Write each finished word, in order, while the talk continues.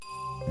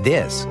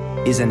This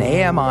is an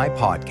AMI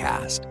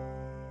podcast.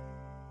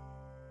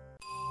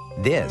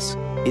 This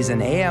is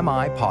an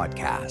AMI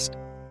podcast.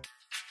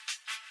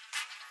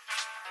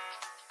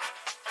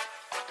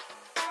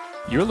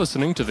 You're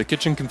listening to the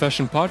Kitchen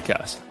Confession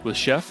Podcast with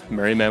Chef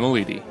Mary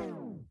Mammoliti.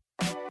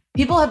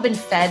 People have been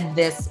fed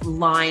this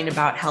line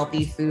about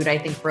healthy food, I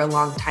think, for a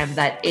long time,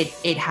 that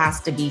it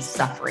has to be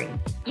suffering.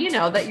 You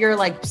know, that you're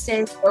like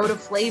saying no to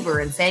flavor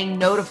and saying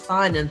no to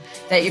fun, and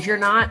that if you're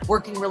not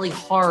working really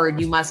hard,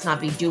 you must not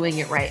be doing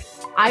it right.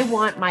 I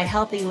want my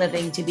healthy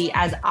living to be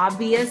as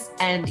obvious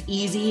and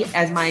easy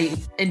as my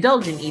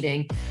indulgent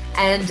eating.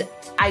 And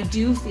I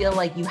do feel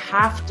like you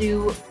have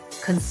to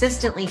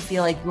consistently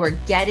feel like you are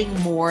getting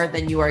more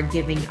than you are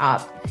giving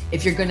up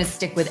if you're going to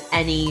stick with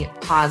any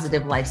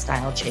positive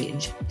lifestyle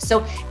change.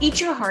 So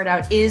Eat Your Heart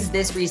Out is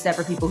this reset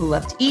for people who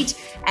love to eat,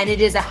 and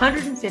it is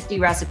 150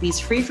 recipes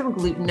free from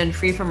gluten and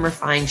free from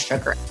refined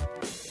sugar.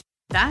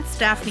 That's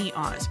Daphne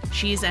Oz.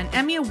 She's an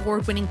Emmy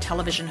Award-winning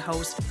television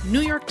host,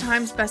 New York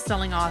Times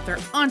bestselling author,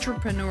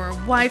 entrepreneur,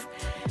 wife,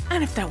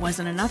 and if that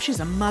wasn't enough, she's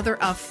a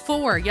mother of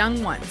 4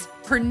 young ones.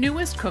 Her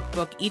newest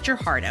cookbook, Eat Your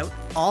Heart Out,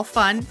 all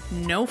fun,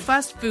 no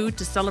fuss food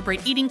to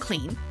celebrate eating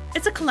clean.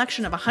 It's a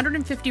collection of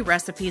 150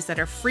 recipes that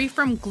are free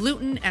from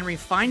gluten and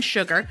refined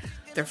sugar.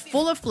 They're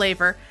full of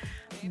flavor.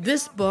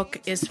 This book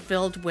is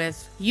filled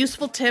with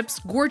useful tips,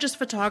 gorgeous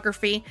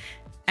photography,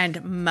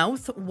 and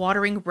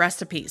mouth-watering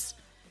recipes.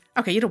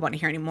 Okay, you don't want to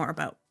hear any more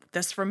about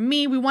this from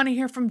me. We want to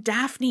hear from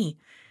Daphne.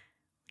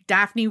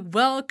 Daphne,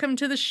 welcome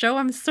to the show.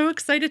 I'm so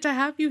excited to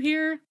have you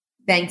here.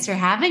 Thanks for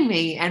having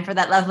me and for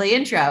that lovely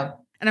intro.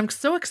 And I'm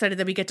so excited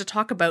that we get to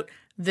talk about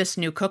this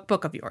new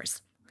cookbook of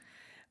yours.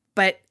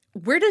 But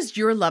where does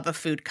your love of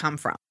food come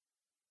from?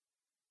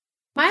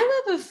 My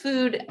love of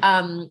food,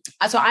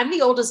 so I'm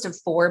the oldest of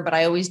 4, but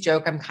I always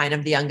joke I'm kind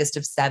of the youngest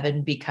of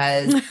 7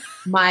 because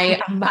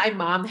my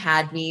mom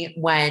had me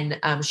when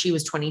she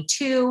was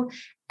 22.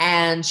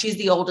 And she's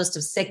the oldest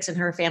of 6 in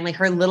her family.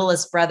 Her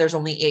littlest brother's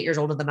only 8 years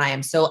older than I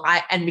am.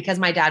 And because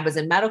my dad was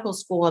in medical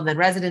school and then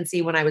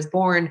residency when I was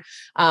born,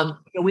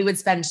 we would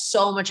spend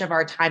so much of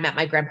our time at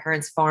my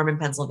grandparents' farm in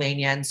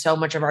Pennsylvania and so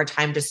much of our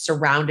time just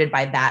surrounded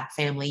by that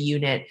family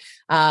unit.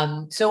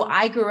 So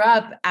I grew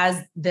up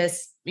as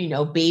this,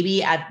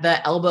 baby at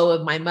the elbow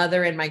of my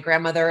mother and my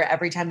grandmother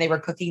every time they were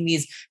cooking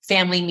these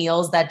family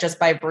meals that just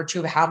by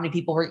virtue of how many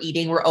people were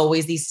eating were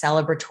always these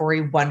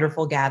celebratory,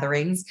 wonderful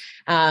gatherings.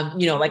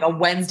 Like a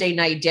Wednesday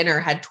night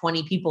dinner had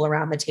 20 people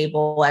around the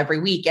table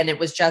every week. And it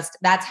was just,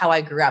 that's how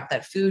I grew up,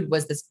 that food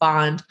was this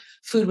bond.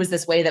 Food was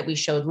this way that we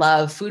showed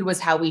love. Food was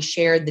how we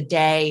shared the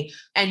day.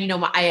 And,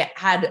 I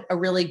had a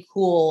really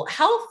cool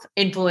health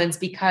influence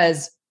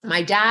because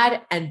my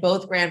dad and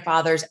both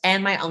grandfathers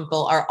and my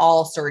uncle are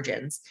all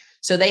surgeons.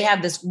 So they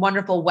have this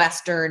wonderful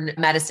Western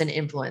medicine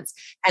influence.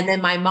 And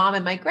then my mom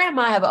and my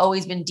grandma have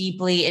always been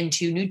deeply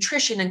into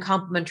nutrition and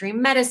complementary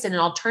medicine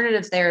and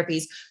alternative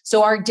therapies.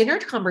 So our dinner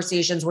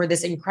conversations were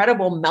this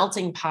incredible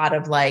melting pot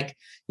of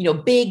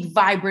big,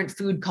 vibrant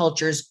food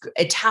cultures,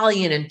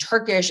 Italian and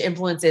Turkish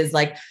influences,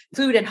 like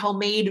food and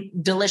homemade,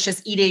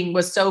 delicious eating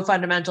was so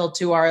fundamental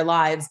to our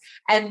lives.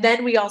 And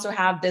then we also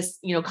have this,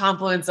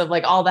 confluence of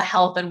like all the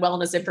health and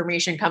wellness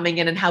information coming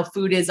in and how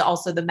food is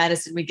also the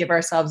medicine we give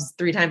ourselves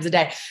 3 times a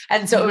day.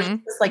 And so it was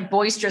this like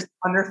boisterous,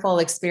 wonderful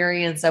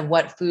experience of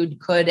what food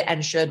could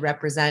and should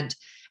represent.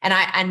 And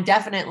I'm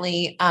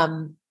definitely,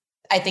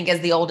 I think as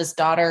the oldest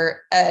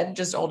daughter,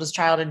 just oldest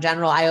child in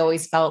general, I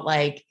always felt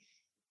like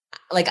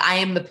I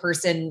am the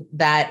person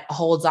that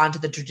holds on to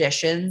the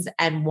traditions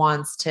and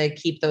wants to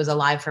keep those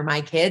alive for my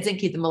kids and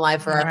keep them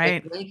alive for our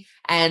family.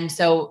 And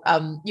so,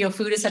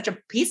 food is such a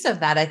piece of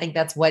that. I think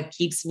that's what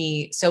keeps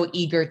me so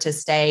eager to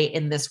stay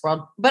in this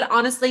world. But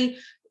honestly,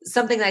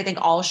 something that I think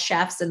all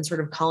chefs and sort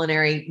of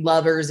culinary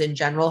lovers in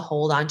general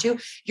hold on to,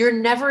 you're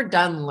never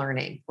done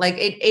learning. Like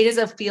it is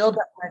a field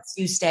that lets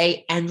you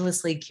stay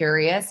endlessly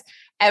curious.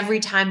 Every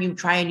time you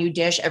try a new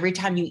dish, every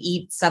time you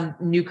eat some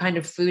new kind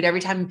of food, every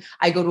time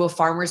I go to a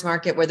farmer's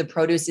market where the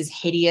produce is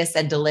hideous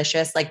and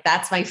delicious, like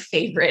that's my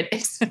favorite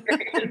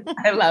experience.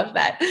 I love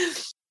that.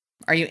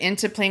 Are you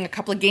into playing a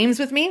couple of games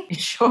with me?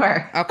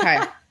 Sure. Okay.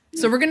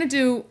 So we're going to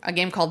do a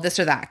game called This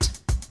or That.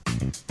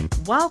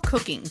 While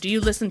cooking, do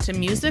you listen to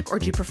music or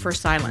do you prefer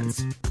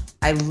silence?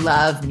 I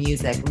love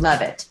music.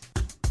 Love it.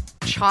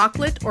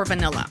 Chocolate or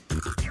vanilla?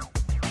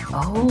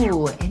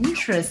 Oh,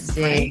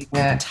 interesting.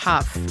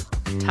 Tough.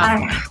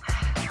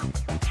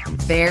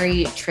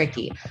 Very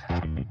tricky.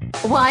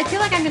 Well, I feel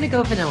like I'm going to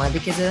go vanilla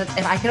because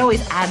if I could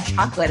always add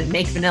chocolate and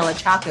make vanilla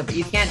chocolate, but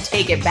you can't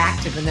take it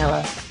back to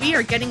vanilla. We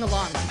are getting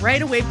along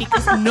right away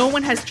because no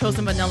one has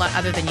chosen vanilla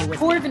other than you with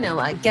Poor me.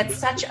 vanilla gets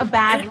such a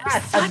bad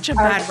rap. Such a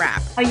bad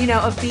rap.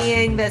 Of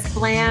being this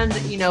bland,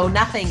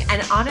 nothing.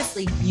 And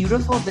honestly,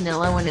 beautiful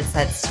vanilla when it's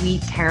that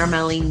sweet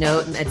caramelly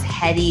note and it's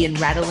heady and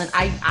redolent.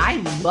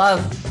 I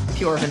love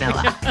pure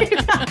vanilla.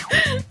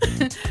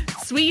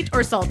 Sweet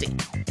or salty?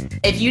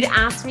 If you'd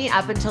asked me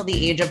up until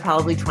the age of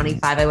probably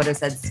 25, I would have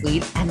said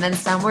sweet. And then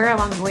somewhere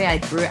along the way, I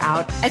grew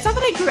out. It's not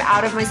that I grew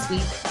out of my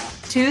sweet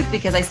tooth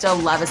because I still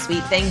love a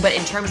sweet thing. But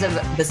in terms of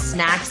the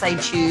snacks I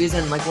choose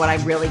and like what I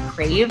really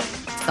crave,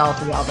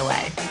 salty all the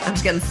way. I'm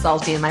just getting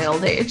salty in my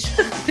old age.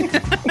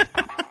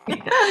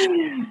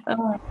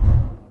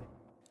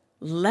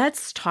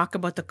 Let's talk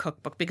about the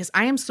cookbook because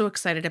I am so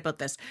excited about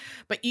this.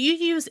 But you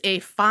use a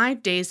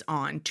 5 days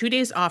on, 2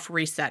 days off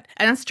reset,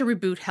 and that's to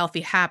reboot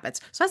healthy habits.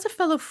 So as a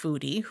fellow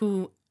foodie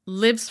who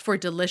lives for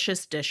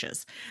delicious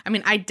dishes, I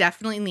mean, I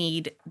definitely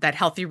need that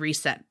healthy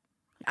reset.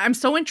 I'm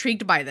so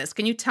intrigued by this.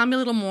 Can you tell me a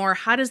little more?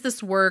 How does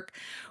this work?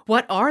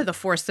 What are the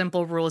 4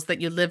 simple rules that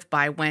you live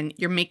by when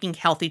you're making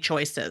healthy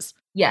choices?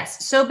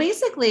 Yes. So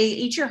basically,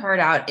 Eat Your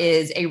Heart Out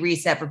is a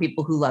reset for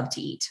people who love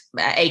to eat,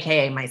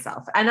 AKA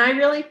myself. And I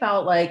really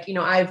felt like,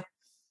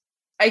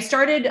 I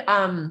started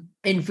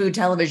in food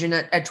television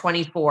at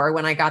 24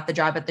 when I got the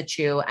job at the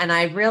Chew. And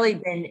I've really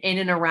been in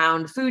and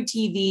around food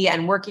TV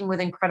and working with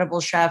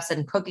incredible chefs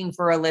and cooking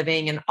for a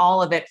living and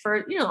all of it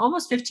for,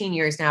 almost 15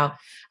 years now.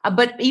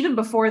 But even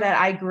before that,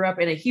 I grew up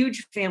in a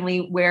huge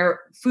family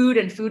where food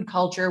and food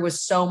culture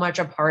was so much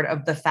a part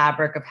of the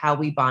fabric of how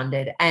we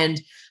bonded.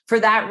 And for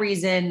that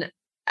reason,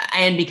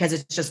 and because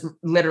it's just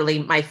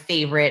literally my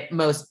favorite,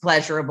 most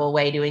pleasurable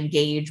way to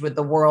engage with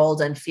the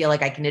world and feel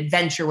like I can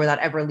adventure without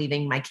ever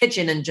leaving my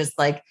kitchen and just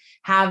like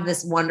have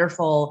this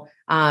wonderful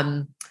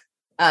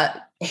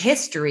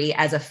history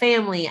as a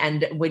family.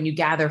 And when you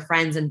gather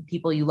friends and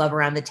people you love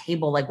around the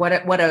table, like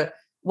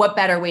what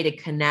better way to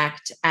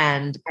connect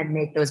and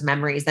make those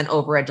memories than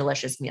over a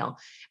delicious meal.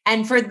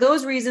 And for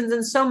those reasons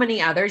and so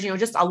many others,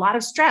 just a lot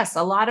of stress,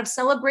 a lot of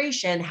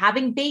celebration,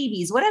 having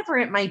babies, whatever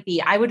it might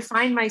be, I would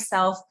find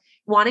myself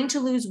wanting to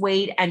lose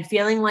weight and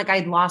feeling like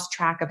I'd lost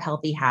track of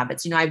healthy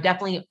habits. I've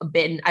definitely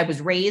I was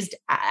raised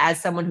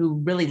as someone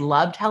who really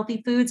loved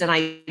healthy foods. And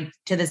I,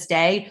 to this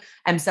day,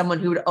 am someone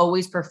who would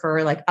always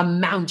prefer like a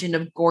mountain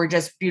of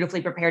gorgeous,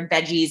 beautifully prepared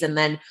veggies and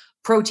then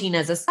protein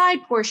as a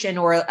side portion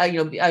or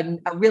a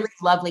really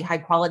lovely high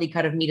quality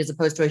cut of meat as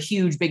opposed to a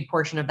huge, big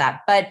portion of that.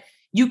 But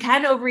you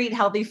can overeat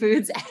healthy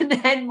foods. And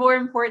then more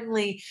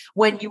importantly,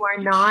 when you are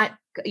not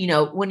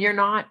when you're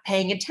not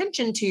paying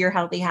attention to your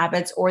healthy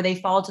habits or they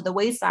fall to the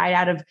wayside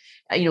out of,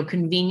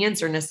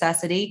 convenience or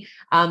necessity,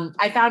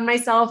 I found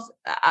myself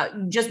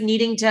just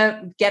needing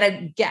to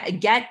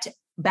get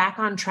back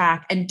on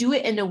track and do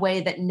it in a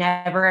way that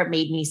never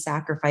made me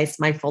sacrifice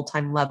my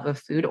full-time love of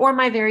food or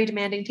my very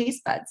demanding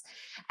taste buds.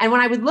 And when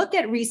I would look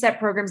at reset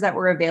programs that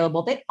were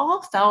available, they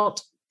all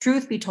felt,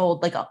 truth be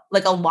told, like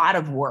a lot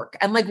of work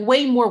and like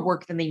way more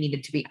work than they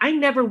needed to be. I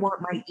never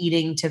want my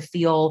eating to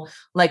feel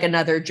like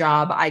another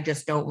job I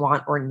just don't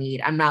want or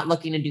need. I'm not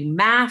looking to do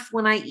math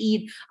when I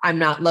eat. I'm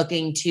not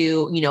looking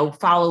to,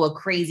 follow a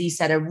crazy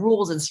set of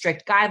rules and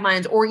strict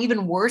guidelines, or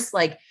even worse,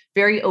 like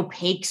very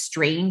opaque,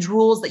 strange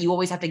rules that you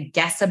always have to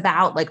guess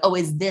about. Like, oh,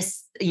 is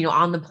this,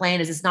 on the plan?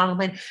 Is this not on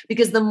the plan?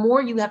 Because the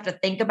more you have to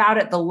think about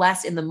it, the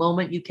less in the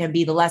moment you can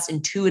be, the less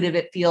intuitive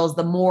it feels,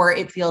 the more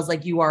it feels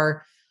like you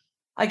are,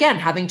 again,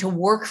 having to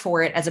work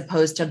for it as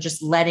opposed to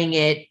just letting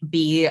it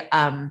be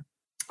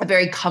a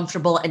very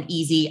comfortable and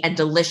easy and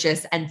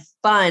delicious and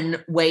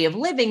fun way of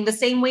living, the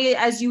same way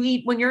as you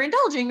eat when you're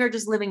indulging or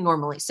just living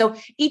normally. So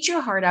Eat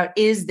Your Heart Out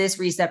is this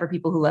reset for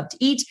people who love to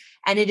eat.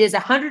 And it is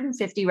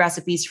 150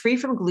 recipes free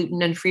from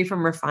gluten and free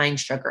from refined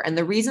sugar. And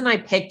the reason I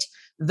picked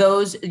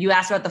those, you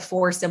asked about the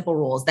 4 simple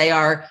rules. They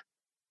are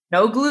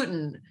no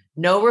gluten,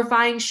 no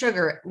refined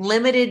sugar,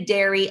 limited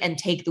dairy, and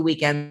take the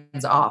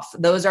weekends off.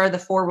 Those are the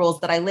 4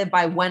 rules that I live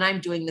by when I'm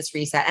doing this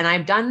reset. And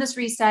I've done this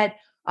reset,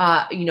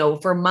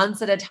 for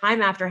months at a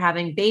time after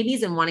having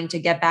babies and wanting to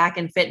get back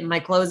and fit in my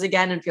clothes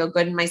again and feel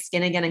good in my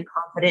skin again and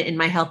confident in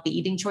my healthy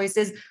eating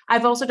choices.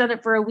 I've also done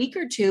it for a week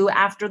or two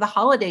after the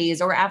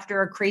holidays or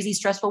after a crazy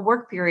stressful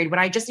work period when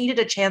I just needed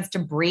a chance to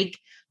break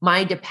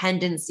my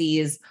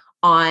dependencies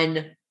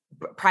on,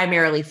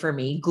 primarily for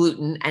me,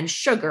 gluten and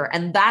sugar.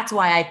 And that's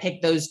why I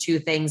picked those 2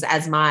 things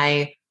as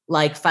my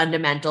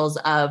fundamentals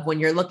of when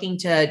you're looking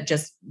to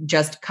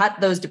just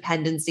cut those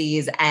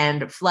dependencies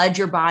and flood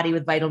your body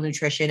with vital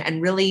nutrition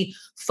and really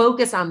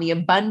focus on the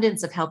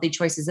abundance of healthy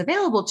choices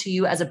available to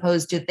you, as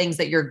opposed to things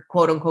that you're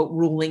quote unquote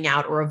ruling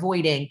out or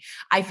avoiding.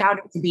 I found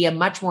it to be a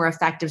much more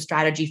effective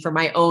strategy for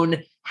my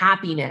own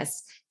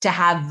happiness to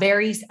have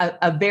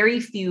a very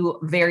few,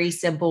 very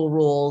simple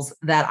rules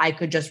that I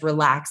could just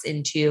relax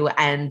into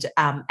and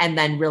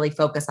then really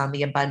focus on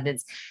the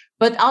abundance.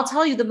 But I'll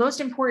tell you, the most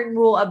important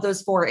rule of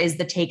those 4 is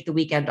the take the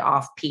weekend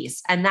off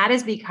piece. And that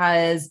is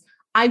because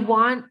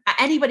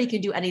anybody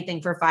can do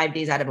anything for 5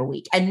 days out of a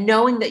week. And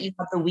knowing that you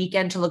have the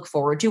weekend to look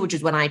forward to, which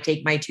is when I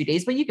take my 2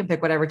 days, but you can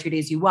pick whatever 2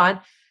 days you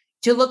want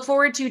to look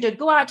forward to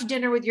go out to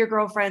dinner with your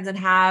girlfriends and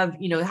have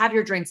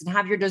your drinks and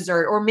have your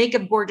dessert, or make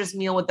a gorgeous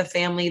meal with the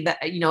family that,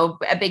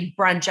 a big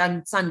brunch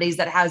on Sundays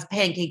that has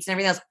pancakes and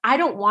everything else. I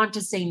don't want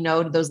to say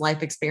no to those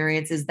life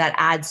experiences that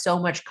add so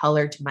much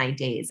color to my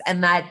days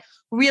and that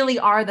really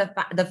are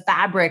the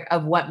fabric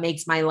of what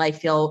makes my life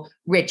feel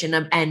rich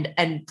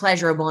and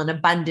pleasurable and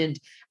abundant.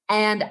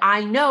 And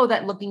I know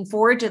that looking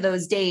forward to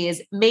those days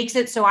makes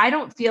it so I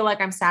don't feel like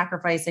I'm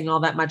sacrificing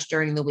all that much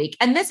during the week.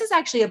 And this is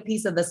actually a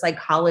piece of the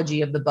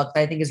psychology of the book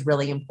that I think is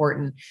really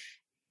important.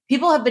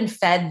 People have been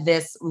fed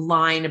this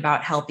line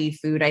about healthy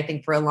food, I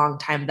think, for a long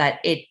time, that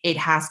it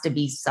has to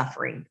be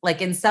suffering.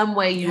 Like in some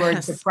way you are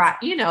deprived,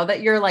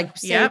 that you're like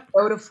saying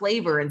no to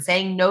flavor and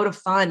saying no to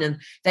fun.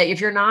 And that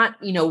if you're not,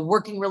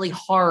 working really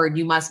hard,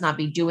 you must not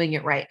be doing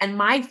it right. And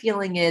my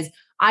feeling is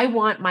I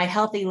want my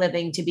healthy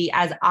living to be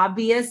as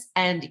obvious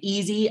and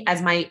easy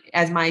as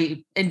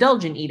my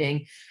indulgent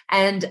eating.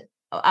 And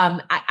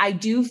I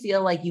do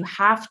feel like you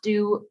have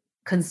to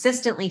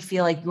consistently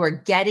feel like you are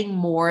getting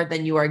more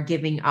than you are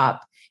giving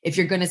up if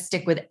you're going to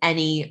stick with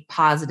any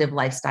positive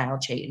lifestyle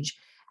change.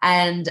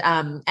 And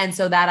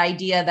so that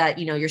idea that,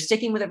 you're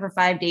sticking with it for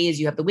 5 days,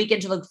 you have the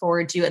weekend to look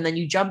forward to, and then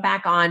you jump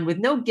back on with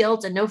no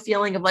guilt and no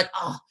feeling of like,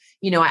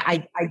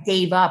 I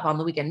gave up on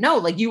the weekend. No,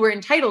 like you were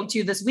entitled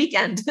to this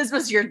weekend.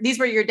 These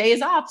were your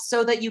days off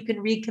so that you can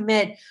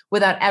recommit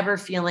without ever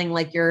feeling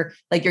like you're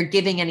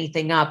giving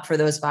anything up for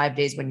those 5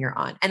 days when you're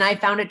on. And I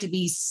found it to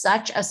be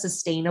such a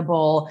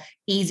sustainable,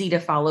 easy to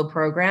follow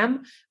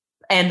program.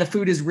 And the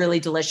food is really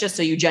delicious.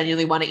 So you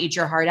genuinely want to eat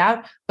your heart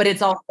out, but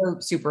it's also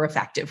super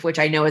effective, which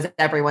I know is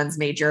everyone's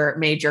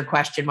major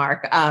question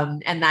mark.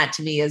 And that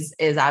to me is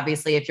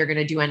obviously, if you're going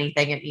to do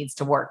anything, it needs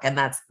to work. And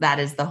that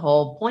is the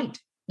whole point.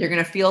 You're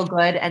going to feel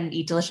good and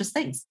eat delicious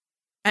things.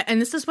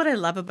 And this is what I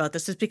love about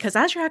this, is because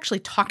as you're actually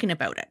talking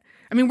about it,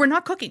 I mean, we're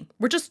not cooking.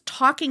 We're just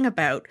talking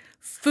about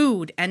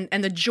food and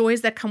the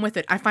joys that come with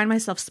it. I find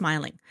myself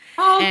smiling.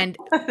 And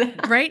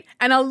right.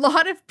 And a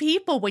lot of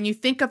people, when you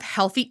think of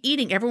healthy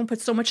eating, everyone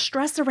puts so much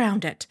stress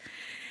around it.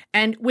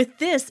 And with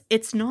this,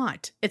 it's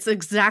not. It's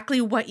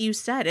exactly what you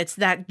said. It's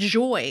that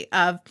joy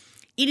of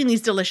eating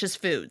these delicious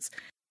foods,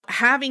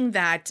 having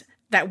that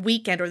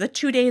weekend or the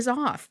 2 days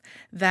off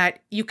that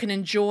you can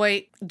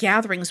enjoy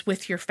gatherings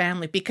with your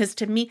family. Because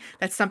to me,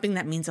 that's something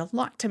that means a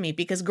lot to me,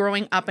 because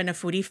growing up in a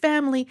foodie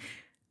family,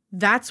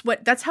 that's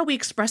how we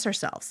express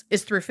ourselves,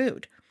 is through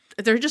food.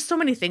 There are just so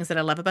many things that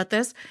I love about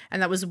this.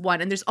 And that was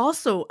one. And there's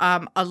also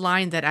a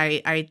line that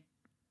I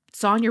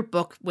saw in your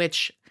book,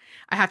 which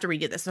I have to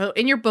read you this. So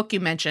in your book, you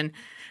mentioned,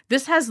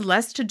 this has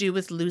less to do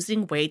with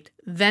losing weight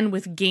than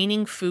with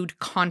gaining food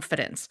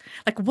confidence.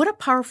 Like, what a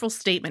powerful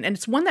statement. And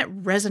it's one that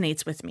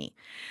resonates with me.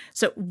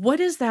 So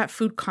what is that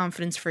food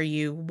confidence for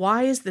you?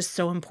 Why is this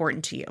so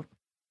important to you?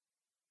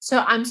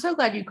 So I'm so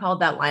glad you called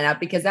that line out,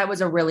 because that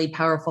was a really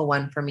powerful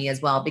one for me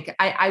as well. Because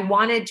I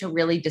wanted to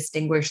really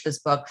distinguish this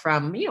book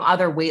from,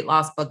 other weight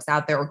loss books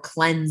out there, or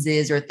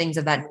cleanses or things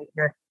of that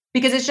nature.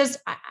 Because it's just,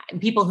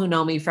 people who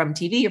know me from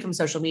TV or from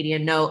social media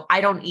know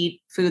I don't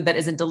eat food that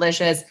isn't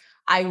delicious.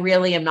 I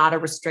really am not a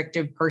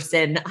restrictive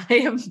person. I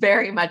am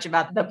very much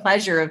about the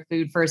pleasure of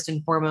food first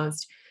and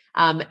foremost,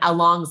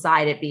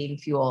 alongside it being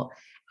fuel.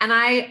 And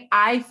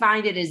I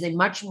find it is a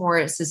much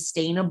more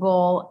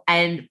sustainable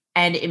and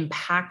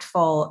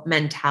impactful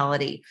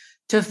mentality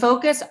to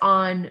focus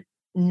on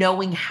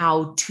knowing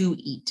how to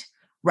eat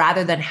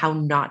rather than how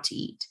not to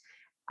eat.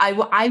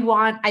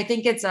 I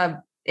think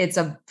it's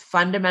a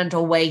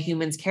fundamental way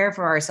humans care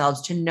for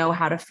ourselves, to know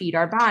how to feed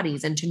our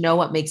bodies and to know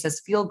what makes us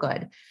feel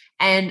good.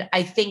 And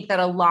I think that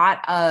a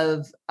lot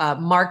of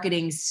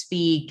marketing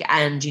speak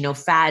and,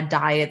 fad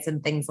diets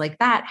and things like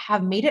that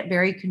have made it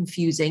very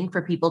confusing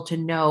for people to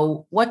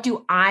know, what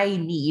do I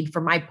need for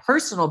my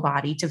personal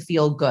body to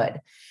feel good?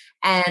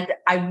 And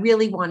I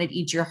really wanted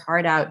Eat Your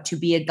Heart Out to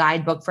be a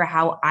guidebook for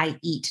how I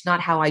eat,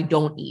 not how I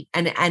don't eat,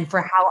 and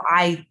for how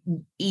I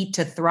eat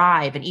to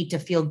thrive and eat to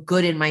feel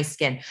good in my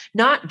skin,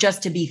 not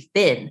just to be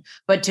thin,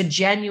 but to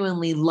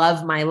genuinely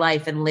love my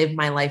life and live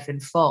my life in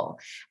full.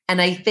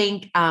 And I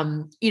think,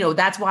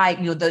 that's why,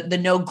 the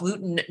no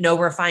gluten, no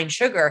refined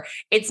sugar,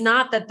 it's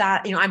not that,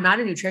 I'm not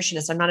a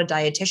nutritionist. I'm not a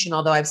dietitian,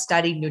 although I've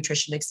studied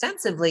nutrition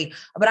extensively,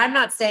 but I'm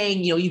not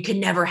saying, you can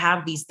never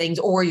have these things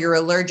or you're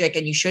allergic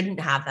and you shouldn't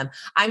have them.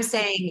 I'm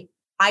saying,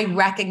 I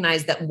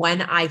recognize that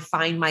when I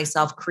find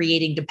myself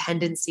creating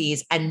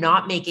dependencies and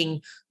not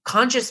making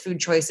conscious food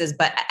choices,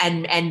 but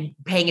and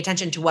paying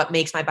attention to what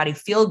makes my body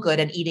feel good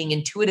and eating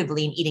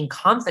intuitively and eating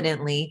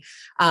confidently,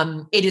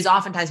 it is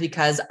oftentimes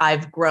because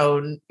I've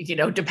grown,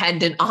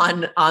 dependent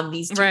on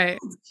these two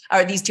foods,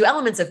 or these two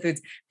elements of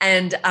foods,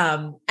 and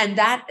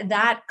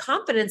that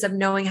confidence of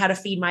knowing how to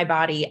feed my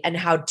body and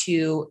how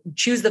to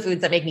choose the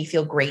foods that make me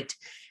feel great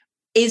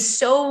is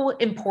so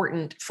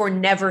important for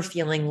never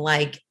feeling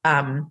like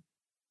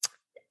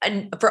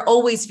and for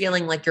always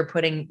feeling like you're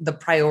putting the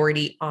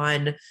priority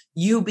on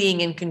you being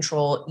in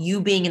control,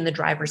 you being in the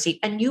driver's seat,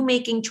 and you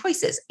making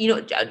choices.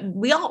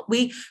 We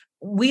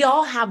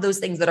all have those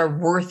things that are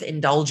worth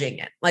indulging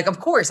in. Like, of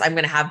course, I'm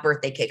going to have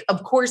birthday cake.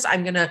 Of course,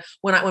 I'm going to,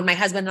 when my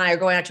husband and I are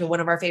going out to one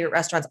of our favorite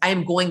restaurants, I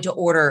am going to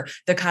order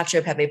the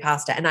cacio e pepe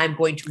pasta, and I'm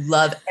going to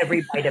love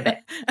every bite of it.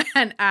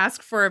 And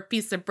ask for a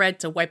piece of bread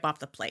to wipe off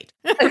the plate.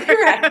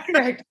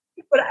 Correct.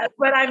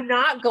 but I'm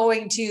not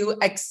going to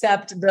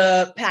accept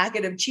the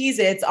packet of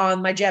Cheez-Its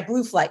on my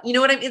JetBlue flight. You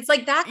know what I mean? It's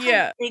like that kind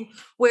of thing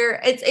where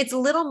it's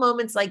little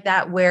moments like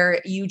that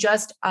where you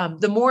just,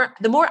 the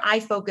more I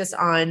focus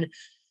on,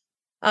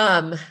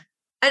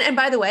 and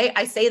by the way,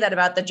 I say that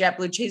about the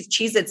JetBlue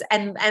Cheez-Its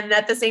and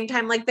at the same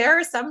time, like there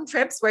are some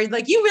trips where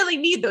like, you really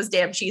need those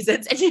damn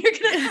Cheez-Its and you're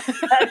going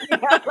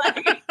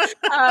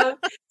to,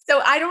 so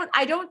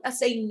I don't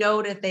say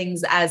no to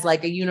things as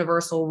like a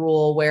universal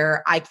rule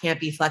where I can't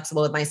be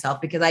flexible with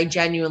myself because I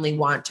genuinely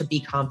want to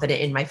be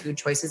confident in my food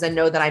choices and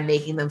know that I'm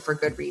making them for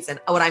good reason.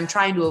 What I'm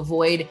trying to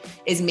avoid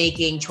is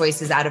making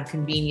choices out of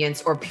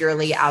convenience or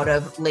purely out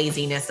of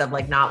laziness of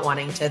like not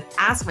wanting to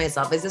ask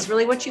myself, is this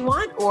really what you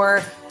want?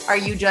 Or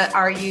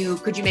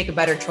could you make a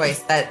better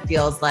choice that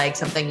feels like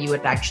something you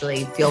would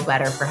actually feel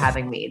better for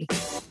having made?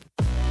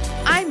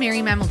 I'm Mary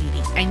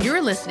Mammoliti, and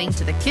you're listening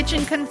to the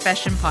Kitchen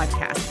Confession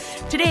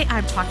Podcast. Today,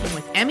 I'm talking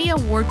with Emmy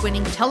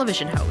Award-winning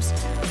television host,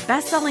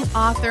 best-selling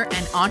author,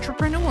 and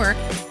entrepreneur,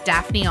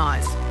 Daphne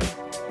Oz.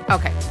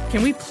 Okay,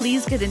 can we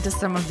please get into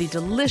some of the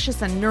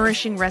delicious and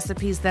nourishing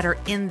recipes that are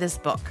in this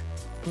book?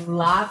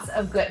 Lots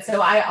of good.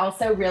 So I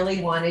also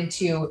really wanted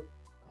to,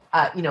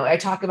 I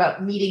talk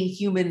about meeting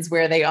humans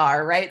where they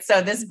are, right?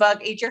 So this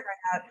book, Eat Your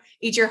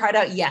Heart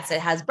Out. Yes,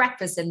 it has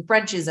breakfasts and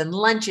brunches and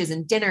lunches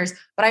and dinners,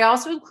 but I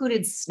also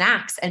included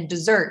snacks and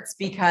desserts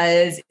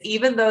because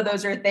even though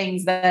those are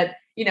things that,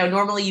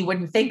 normally you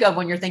wouldn't think of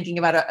when you're thinking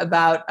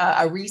about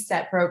a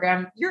reset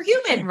program, you're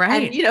human.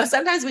 Right. And,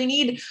 sometimes we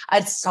need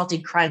a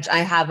salty crunch. I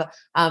have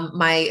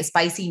my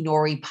spicy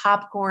nori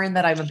popcorn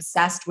that I'm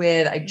obsessed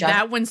with.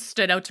 That one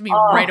stood out to me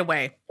right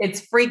away. It's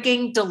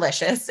freaking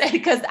delicious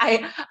because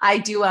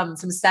I do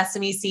some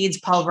sesame seeds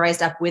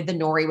pulverized up with the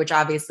nori, which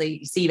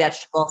obviously sea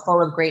vegetable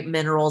full of great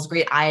minerals,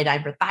 great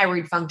iodine for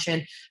thyroid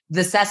function.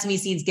 The sesame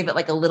seeds give it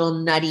like a little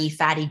nutty,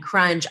 fatty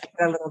crunch. I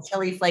put a little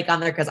chili flake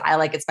on there because I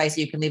like it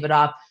spicy. You can leave it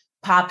off.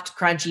 Popped,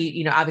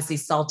 crunchy, obviously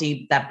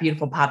salty, that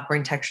beautiful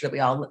popcorn texture that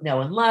we all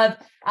know and love.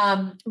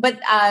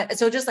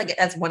 So just like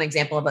that's one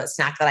example of a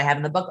snack that I have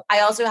in the book. I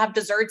also have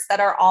desserts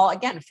that are all,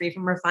 again, free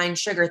from refined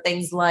sugar.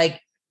 Things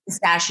like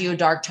pistachio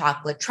dark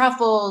chocolate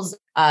truffles,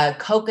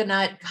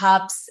 coconut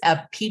cups, a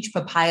peach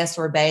papaya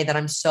sorbet that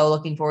I'm so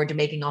looking forward to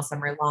making all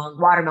summer long,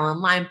 watermelon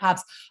lime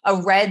pops, a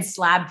red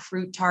slab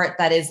fruit tart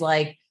that is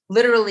like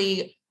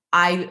literally,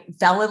 I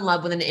fell in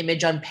love with an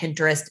image on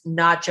Pinterest,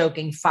 not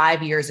joking,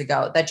 5 years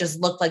ago that just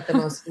looked like the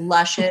most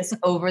luscious,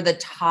 over the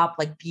top,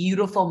 like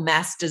beautiful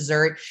mess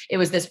dessert. It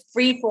was this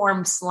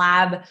free-form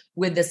slab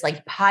with this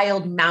like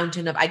piled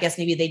mountain of, I guess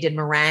maybe they did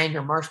meringue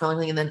or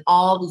marshmallow and then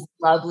all these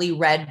lovely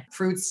red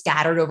fruits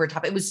scattered over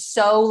top. It was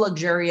so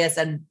luxurious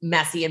and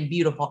messy and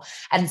beautiful.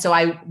 And so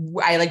I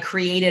like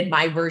created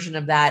my version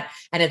of that,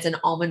 and it's an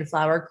almond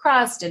flour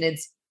crust, and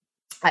it's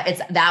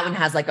that one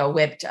has like a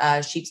whipped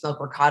sheep's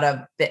milk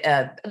ricotta.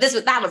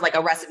 That was like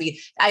a recipe.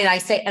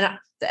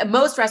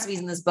 Most recipes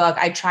in this book,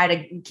 I try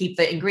to keep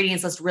the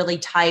ingredients list really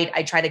tight.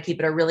 I try to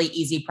keep it a really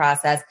easy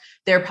process.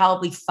 There are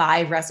probably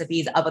 5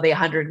 recipes of the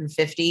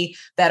 150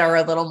 that are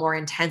a little more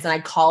intense. And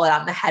I call it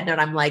on the head note.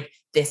 I'm like,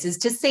 this is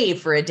to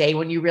save for a day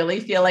when you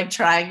really feel like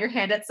trying your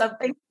hand at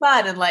something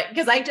fun. And like,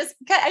 because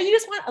you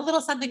just want a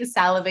little something to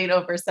salivate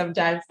over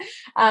sometimes.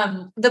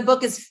 The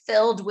book is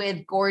filled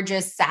with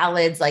gorgeous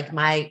salads, like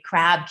my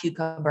crab,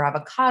 cucumber,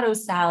 avocado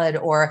salad,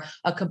 or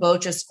a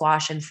kabocha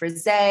squash and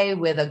frisee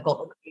with a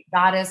golden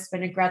goddess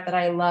vinaigrette that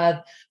I love,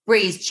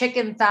 braised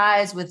chicken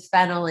thighs with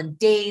fennel and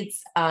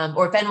dates,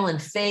 or fennel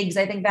and figs.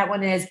 I think that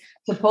one is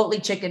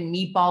chipotle chicken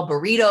meatball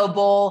burrito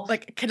bowl.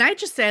 Like, can I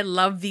just say, I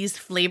love these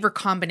flavor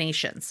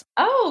combinations.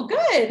 Oh,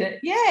 good.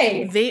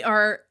 Yay. They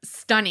are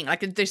stunning. Like,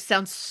 they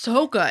sound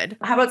so good.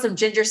 How about some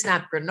ginger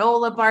snap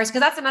granola bars?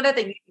 Because that's another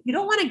thing. You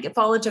don't want to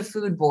fall into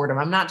food boredom.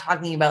 I'm not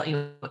talking about,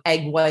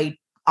 egg white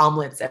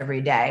omelets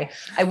every day.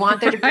 I want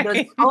there to be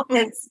those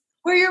moments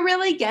where you're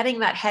really getting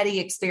that heady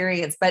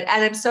experience. And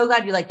I'm so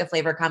glad you like the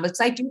flavor combos,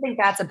 because I do think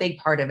that's a big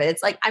part of it.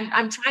 It's like,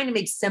 I'm trying to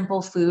make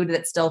simple food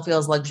that still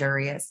feels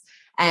luxurious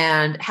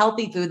and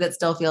healthy food that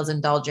still feels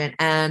indulgent.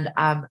 And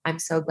I'm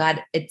so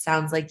glad it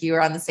sounds like you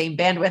are on the same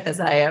bandwidth as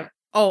I am.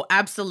 Oh,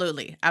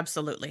 absolutely.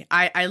 Absolutely.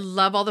 I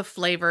love all the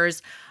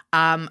flavors.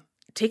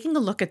 Taking a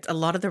look at a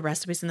lot of the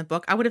recipes in the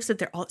book, I would have said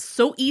they're all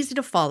so easy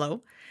to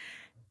follow.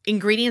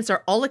 Ingredients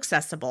are all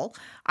accessible.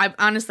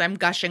 I'm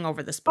gushing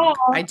over this book.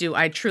 Aww. I do.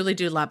 I truly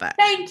do love it.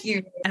 Thank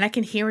you. And I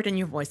can hear it in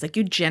your voice. Like,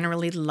 you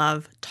generally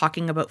love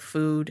talking about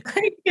food.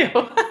 Thank you.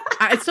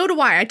 So do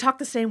I. I talk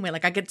the same way.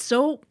 Like, I get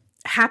so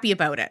happy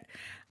about it.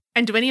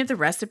 And do any of the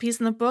recipes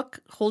in the book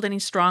hold any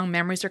strong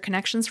memories or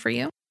connections for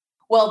you?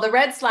 Well, the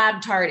red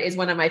slab tart is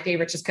one of my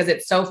favorites just because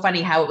it's so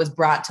funny how it was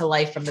brought to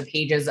life from the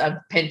pages of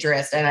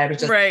Pinterest. And I was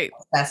just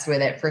obsessed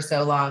with it for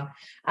so long.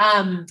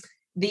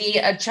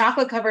 The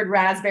chocolate covered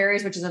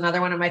raspberries, which is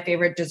another one of my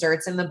favorite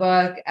desserts in the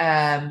book.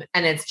 And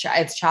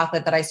it's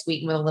chocolate that I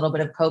sweeten with a little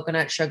bit of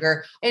coconut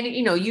sugar. And,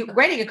 you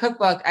writing a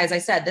cookbook, as I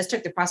said, this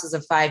took the process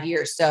of 5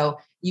 years. So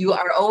you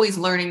are always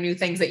learning new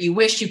things that you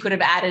wish you could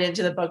have added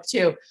into the book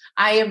too.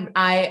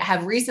 I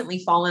have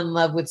recently fallen in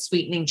love with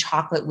sweetening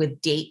chocolate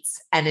with dates.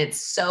 And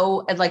it's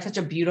like such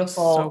a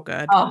beautiful, so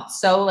good. Oh,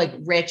 so like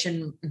rich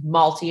and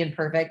malty and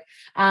perfect.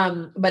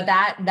 But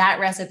that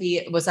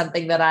recipe was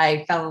something that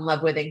I fell in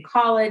love with in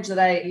college that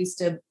I used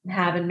to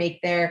have and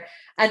make there.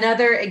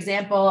 Another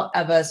example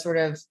of a sort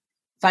of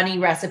funny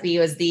recipe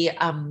was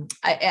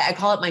I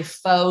call it my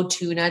faux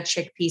tuna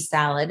chickpea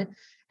salad.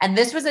 And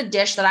this was a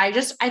dish that I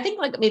think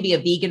like maybe a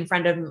vegan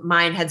friend of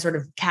mine had sort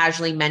of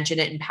casually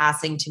mentioned it in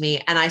passing to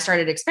me. And I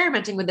started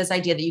experimenting with this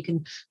idea that you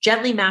can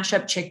gently mash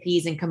up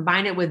chickpeas and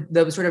combine it with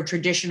those sort of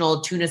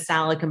traditional tuna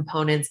salad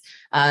components,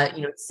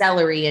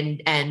 celery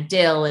and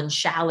dill and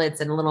shallots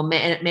and a little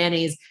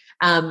mayonnaise,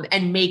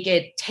 and make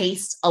it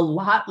taste a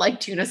lot like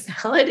tuna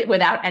salad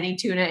without any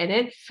tuna in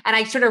it. And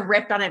I sort of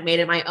ripped on it, made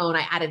it my own.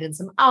 I added in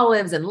some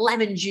olives and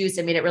lemon juice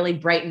and made it really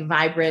bright and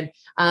vibrant.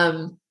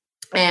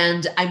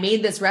 And I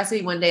made this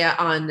recipe one day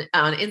on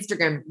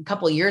Instagram a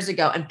couple of years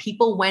ago, and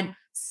people went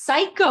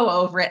psycho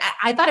over it.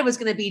 I thought it was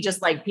going to be just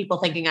like people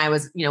thinking I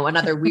was,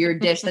 another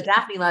weird dish that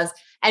Daphne loves.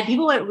 And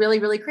people went really,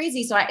 really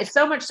crazy. So it's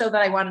so much so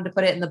that I wanted to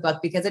put it in the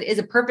book because it is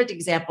a perfect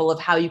example of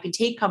how you can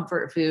take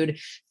comfort food,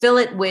 fill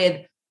it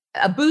with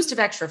a boost of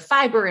extra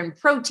fiber and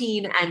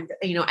protein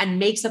and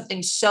make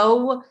something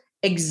so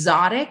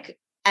exotic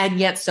and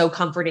yet so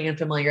comforting and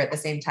familiar at the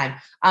same time.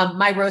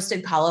 My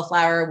roasted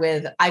cauliflower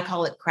I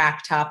call it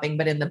crack topping,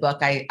 but in the book,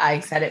 I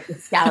said it with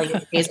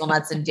scallions,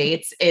 hazelnuts, and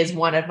dates is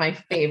one of my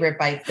favorite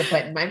bites to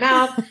put in my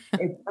mouth.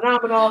 It's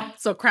phenomenal.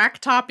 So crack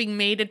topping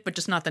made it, but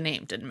just not the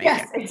name didn't make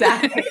it.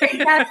 Yes,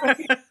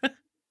 exactly.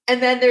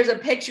 And then there's a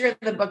picture in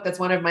the book that's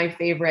one of my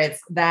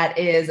favorites that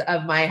is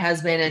of my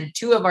husband and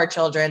two of our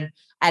children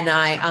and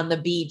I on the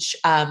beach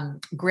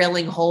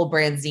grilling whole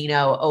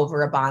branzino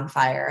over a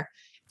bonfire.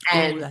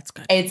 And that's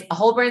good. It's a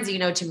whole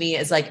branzino to me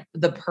is like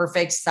the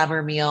perfect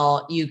summer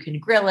meal. You can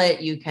grill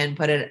it. You can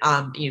put it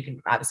you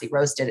can obviously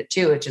roast it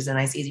too, which is a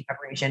nice, easy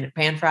preparation,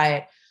 pan fry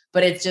it.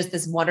 But it's just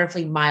this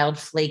wonderfully mild,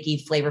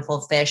 flaky,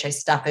 flavorful fish. I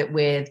stuff it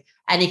with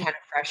any kind of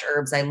fresh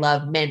herbs. I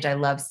love mint. I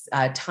love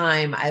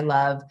thyme. I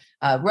love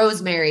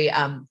rosemary,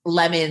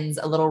 lemons,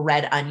 a little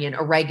red onion,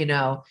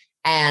 oregano,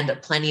 and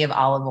plenty of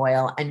olive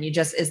oil. And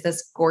is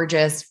this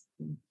gorgeous,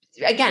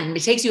 again,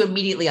 it takes you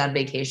immediately on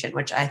vacation,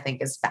 which I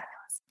think is fabulous.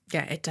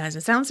 Yeah, it does.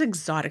 It sounds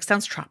exotic,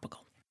 sounds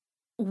tropical.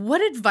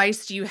 What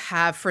advice do you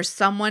have for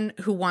someone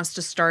who wants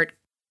to start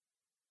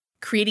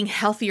creating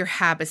healthier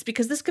habits?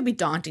 Because this could be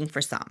daunting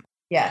for some.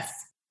 Yes.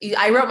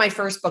 I wrote my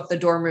first book, The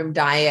Dorm Room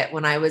Diet,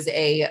 when I was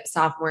a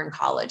sophomore in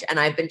college. And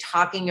I've been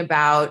talking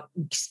about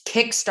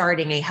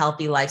kickstarting a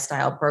healthy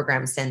lifestyle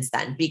program since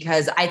then,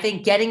 because I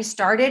think getting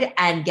started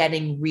and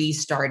getting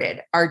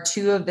restarted are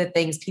two of the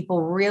things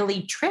people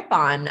really trip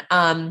on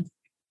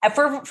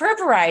for a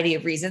variety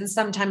of reasons.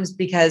 Sometimes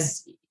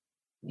because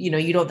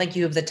you don't think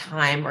you have the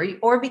time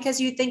or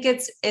because you think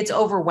it's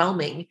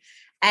overwhelming.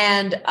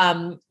 And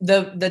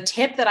the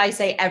tip that I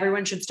say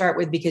everyone should start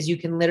with, because you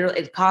can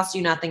it costs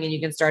you nothing and you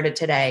can start it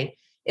today,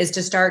 is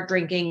to start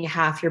drinking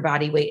half your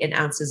body weight in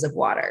ounces of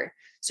water.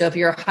 So if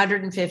you're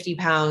 150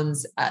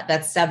 pounds,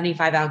 that's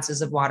 75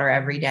 ounces of water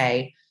every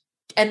day.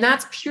 And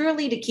that's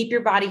purely to keep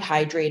your body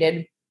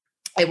hydrated.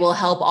 It will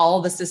help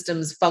all the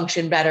systems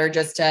function better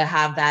just to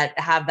have that,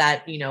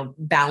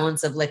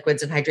 balance of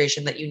liquids and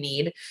hydration that you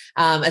need.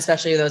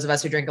 Especially those of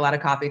us who drink a lot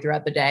of coffee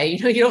throughout the day.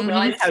 You don't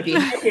realize how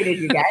dehydrated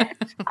you get.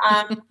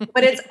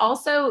 But it's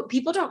also,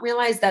 people don't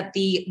realize that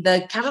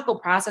the chemical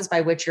process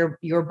by which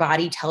your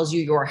body tells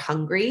you you're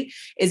hungry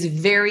is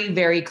very,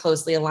 very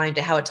closely aligned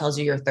to how it tells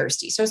you you're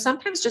thirsty. So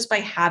sometimes just by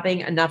having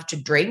enough to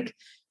drink,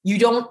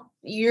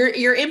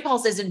 your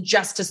impulse isn't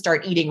just to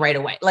start eating right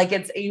away. Like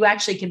you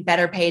actually can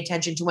better pay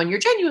attention to when you're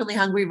genuinely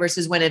hungry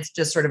versus when it's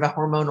just sort of a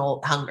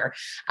hormonal hunger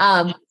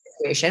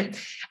situation.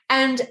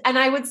 And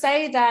I would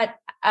say that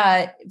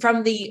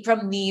from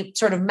the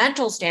sort of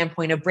mental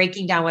standpoint of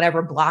breaking down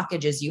whatever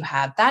blockages you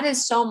have, that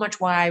is so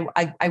much why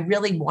I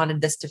really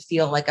wanted this to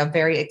feel like a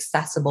very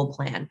accessible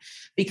plan,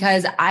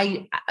 because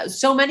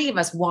so many of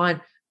us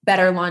want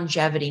better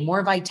longevity,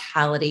 more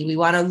vitality. We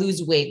want to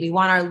lose weight. We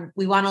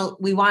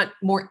want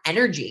more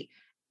energy.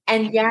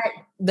 And yet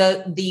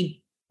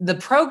the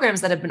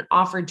programs that have been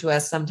offered to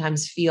us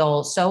sometimes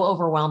feel so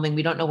overwhelming.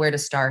 We don't know where to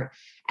start.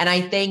 And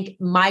I think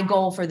my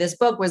goal for this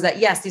book was that,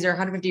 yes, these are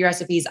 150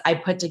 recipes I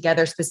put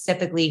together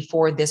specifically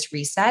for this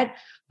reset,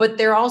 but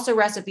they're also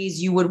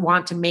recipes you would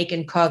want to make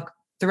and cook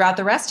throughout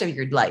the rest of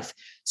your life.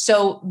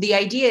 So the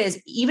idea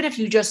is, even if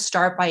you just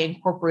start by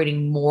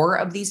incorporating more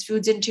of these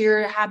foods into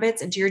your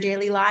habits, into your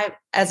daily life,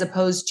 as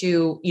opposed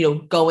to,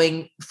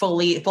 going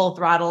full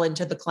throttle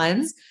into the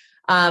cleanse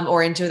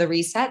or into the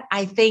reset,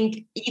 I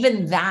think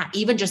even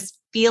just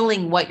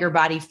feeling what your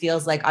body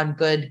feels like on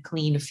good,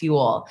 clean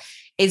fuel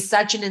is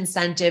such an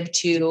incentive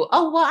to,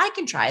 oh, well, I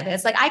can try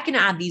this. Like I can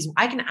add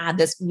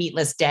this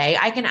meatless day.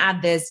 I can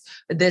add this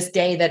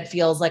day that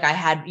feels like I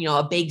had,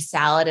 a big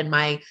salad and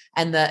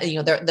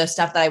the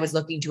stuff that I was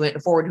looking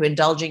forward to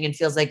indulging and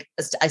feels like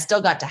I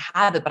still got to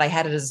have it, but I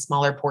had it as a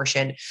smaller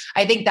portion.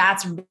 I think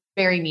that's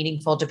very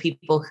meaningful to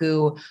people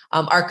who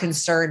are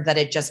concerned that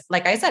it just,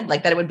 like I said,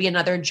 like that it would be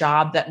another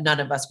job that none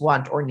of us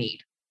want or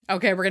need.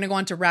 Okay, we're going to go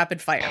on to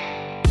rapid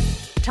fire.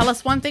 Tell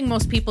us one thing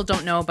most people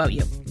don't know about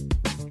you.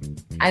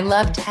 I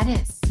love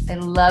tennis. I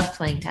love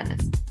playing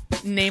tennis.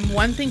 Name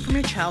one thing from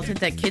your childhood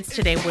that kids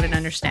today wouldn't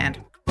understand.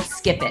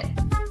 Skip it.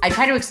 I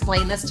try to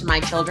explain this to my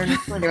children.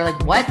 They're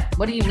like, "What?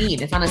 What do you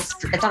mean? It's on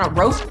a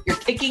rope. You're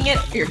kicking it.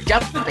 You're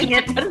jumping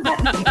it. What does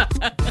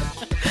that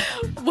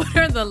mean?" What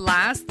are the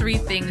last 3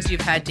 things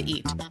you've had to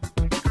eat?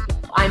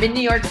 I'm in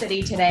New York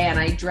City today, and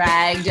I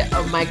dragged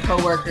my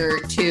coworker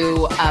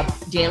to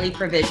Daily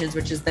Provisions,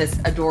 which is this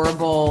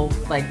adorable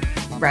like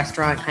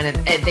restaurant kind of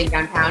thing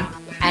downtown,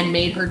 and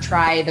made her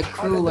try the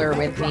cruller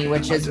with me,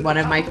 which is one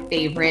of my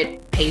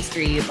favorite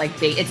pastries. Like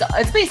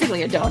it's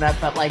basically a donut,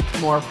 but like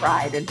more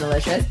fried and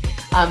delicious.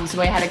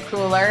 So I had a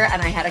cruller,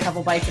 and I had a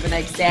couple bites of an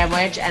egg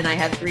sandwich, and I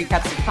had 3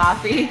 cups of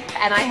coffee,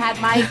 and I had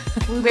my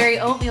blueberry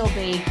oatmeal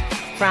bake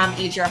from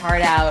Eat Your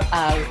Heart Out,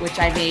 which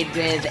I made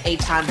with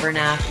Eitan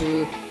Bernaf,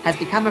 who has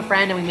become a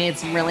friend, and we made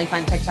some really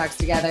fun TikToks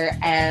together.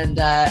 And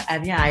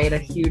yeah, I ate a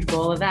huge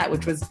bowl of that,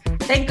 which was,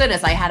 thank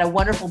goodness, I had a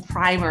wonderful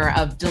primer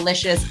of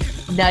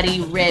delicious, nutty,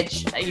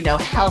 rich,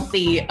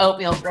 healthy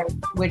oatmeal bread,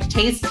 which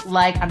tastes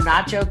like, I'm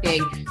not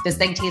joking, this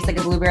thing tastes like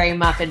a blueberry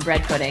muffin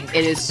bread pudding.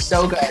 It is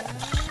so good.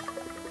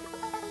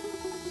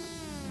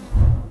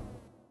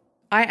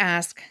 I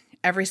ask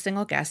every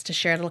single guest to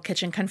share a little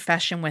kitchen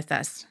confession with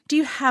us. Do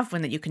you have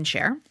one that you can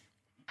share?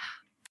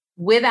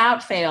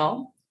 Without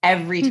fail,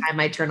 every time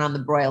I turn on the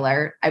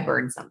broiler, I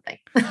burn something.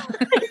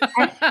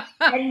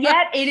 and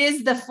yet it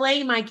is the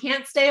flame I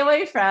can't stay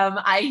away from.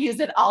 I use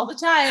it all the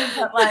time.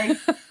 But like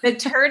the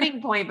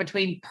turning point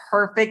between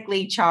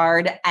perfectly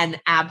charred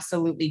and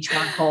absolutely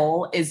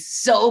charcoal is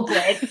so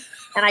quick.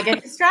 And I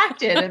get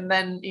distracted and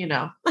then,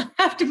 I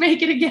have to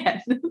make it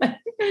again.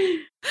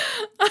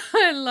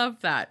 I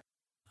love that.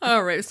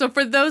 All right. So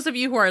for those of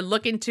you who are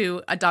looking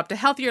to adopt a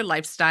healthier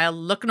lifestyle,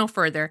 look no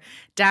further.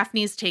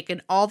 Daphne's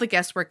taken all the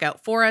guesswork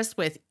out for us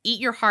with Eat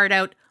Your Heart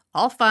Out,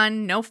 all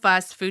fun, no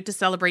fuss, food to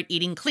celebrate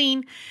eating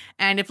clean.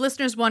 And if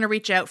listeners want to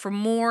reach out for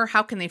more,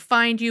 how can they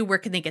find you? Where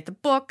can they get the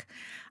book?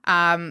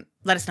 Let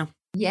us know.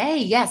 Yay.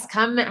 Yes.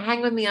 Come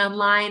hang with me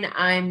online.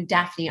 I'm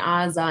Daphne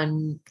Oz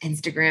on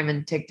Instagram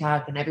and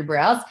TikTok and everywhere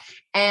else.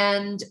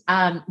 And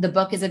the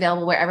book is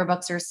available wherever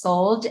books are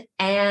sold.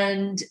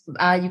 And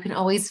you can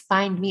always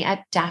find me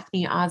at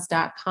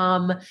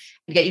daphneoz.com and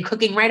get you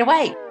cooking right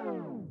away.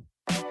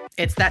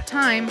 It's that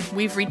time.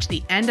 We've reached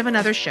the end of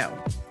another show.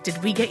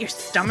 Did we get your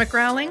stomach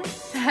growling?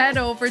 Head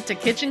over to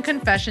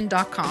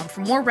kitchenconfession.com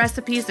for more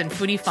recipes and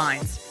foodie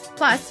finds.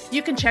 Plus,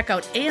 you can check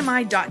out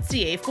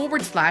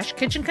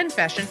ami.ca/kitchen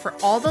confession for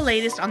all the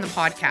latest on the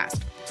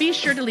podcast. Be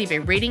sure to leave a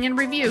rating and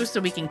review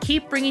so we can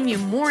keep bringing you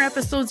more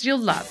episodes you'll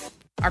love.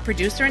 Our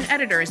producer and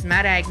editor is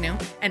Matt Agnew,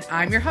 and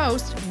I'm your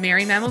host,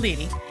 Mary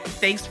Mammoliti.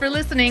 Thanks for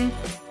listening.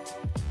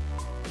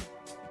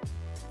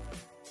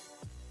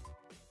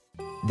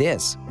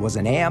 This was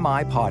an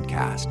AMI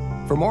podcast.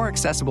 For more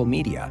accessible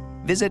media,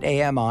 visit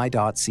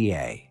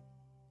ami.ca.